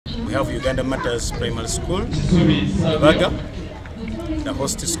We have Uganda Martyrs Primary School, Lubaga, the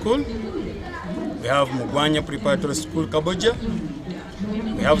host school. We have Mugwanya Preparatory School, Kaboja.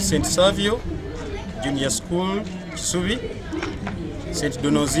 We have St. Savio Junior School, Kisubi, St.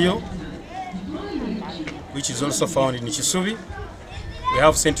 Donozio, which is also found in Kisubi. We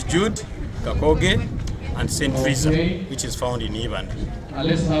have St. Jude, Kakoge, and St. Teresa, which is found in Uganda.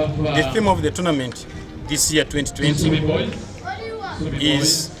 The theme of the tournament this year, 2020,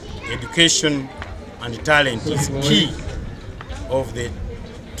 is education and talent is key of the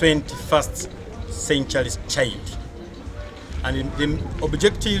 21st century child. And the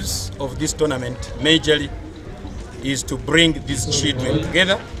objectives of this tournament majorly is to bring these children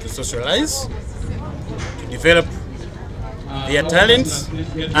together to socialize, to develop their talents,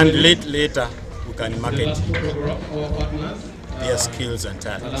 and later we can market their skills and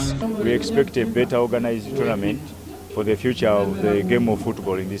talents. We expect a better organized tournament for the future of the game of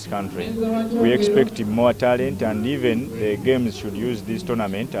football in this country. We expect more talent, and even the games should use this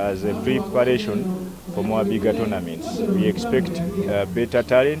tournament as a preparation for more bigger tournaments. We expect better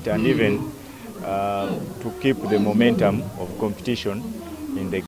talent and even to keep the momentum of competition in the